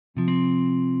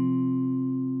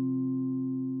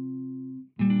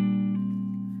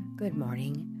Good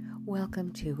morning.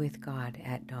 Welcome to With God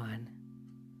at Dawn.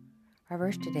 Our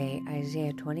verse today,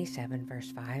 Isaiah 27,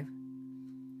 verse 5.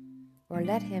 Or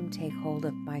let him take hold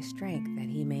of my strength, that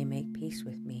he may make peace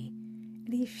with me,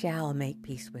 and he shall make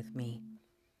peace with me.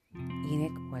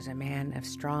 Enoch was a man of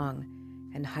strong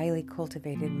and highly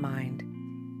cultivated mind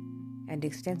and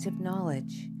extensive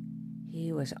knowledge.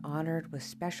 He was honored with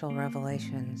special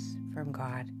revelations from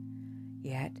God,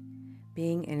 yet,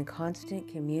 being in constant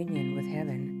communion with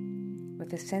heaven,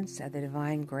 with a sense of the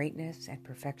divine greatness and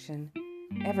perfection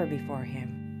ever before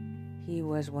him, he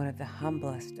was one of the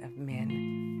humblest of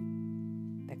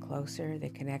men. The closer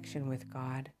the connection with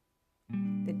God,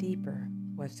 the deeper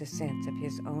was the sense of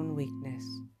his own weakness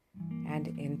and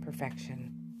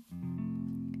imperfection.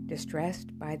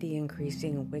 Distressed by the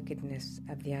increasing wickedness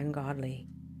of the ungodly,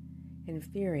 and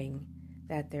fearing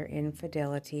that their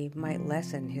infidelity might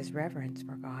lessen his reverence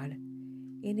for God,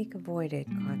 Enoch avoided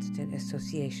constant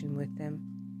association with them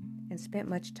and spent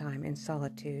much time in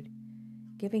solitude,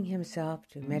 giving himself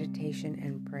to meditation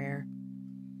and prayer.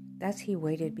 Thus he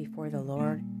waited before the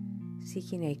Lord,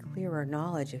 seeking a clearer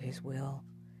knowledge of his will,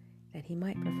 that he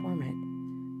might perform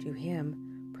it. To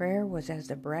him, prayer was as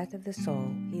the breath of the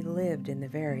soul. He lived in the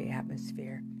very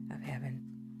atmosphere of heaven.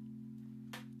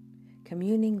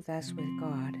 Communing thus with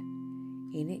God,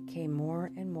 Enoch came more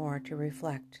and more to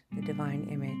reflect the divine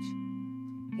image.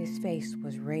 His face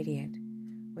was radiant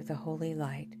with a holy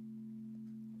light,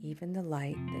 even the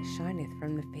light that shineth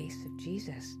from the face of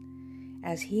Jesus.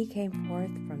 As he came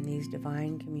forth from these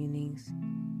divine communings,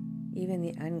 even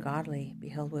the ungodly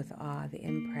beheld with awe the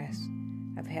impress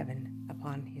of heaven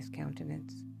upon his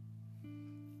countenance.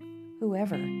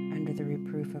 Whoever, under the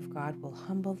reproof of God, will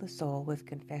humble the soul with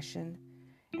confession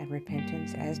and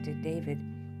repentance, as did David,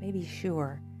 may be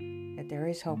sure that there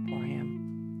is hope for him.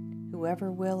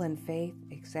 Whoever will in faith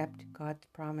accept God's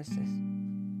promises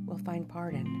will find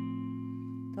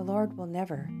pardon. The Lord will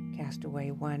never cast away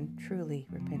one truly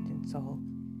repentant soul.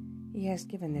 He has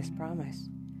given this promise: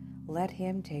 let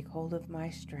him take hold of my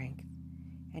strength,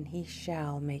 and he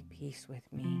shall make peace with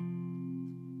me.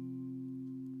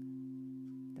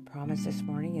 The promise this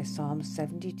morning is Psalm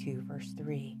 72, verse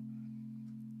 3.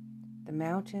 The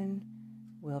mountain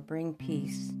will bring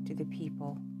peace to the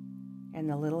people, and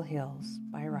the little hills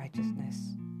by righteousness.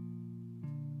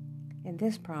 In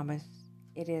this promise,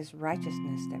 it is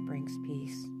righteousness that brings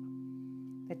peace.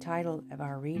 The title of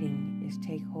our reading is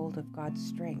Take Hold of God's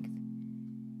Strength.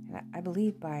 And I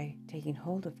believe by taking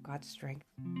hold of God's strength,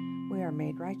 we are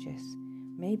made righteous.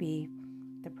 Maybe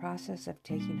the process of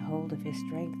taking hold of his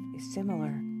strength is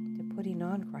similar to putting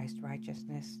on Christ's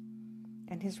righteousness,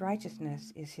 and his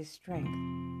righteousness is his strength.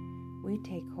 We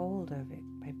take hold of it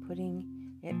by putting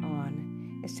it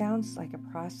on. It sounds like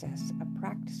a process of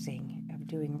practicing, of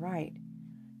doing right,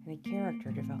 and a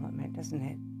character development, doesn't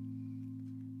it?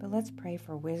 But let's pray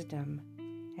for wisdom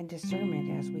and discernment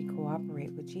as we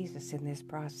cooperate with Jesus in this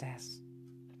process.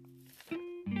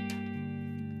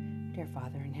 Dear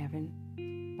Father in heaven,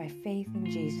 by faith in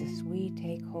Jesus, we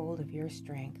take hold of your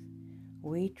strength.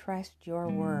 We trust your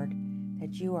word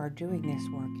that you are doing this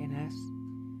work in us.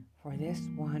 For this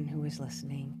one who is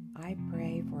listening, I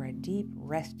pray for a deep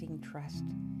resting trust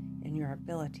in your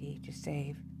ability to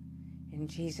save. In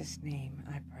Jesus' name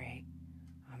I pray.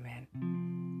 Amen.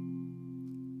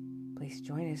 Please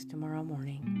join us tomorrow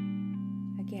morning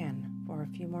again for a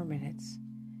few more minutes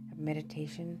of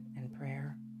meditation and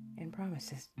prayer and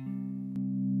promises.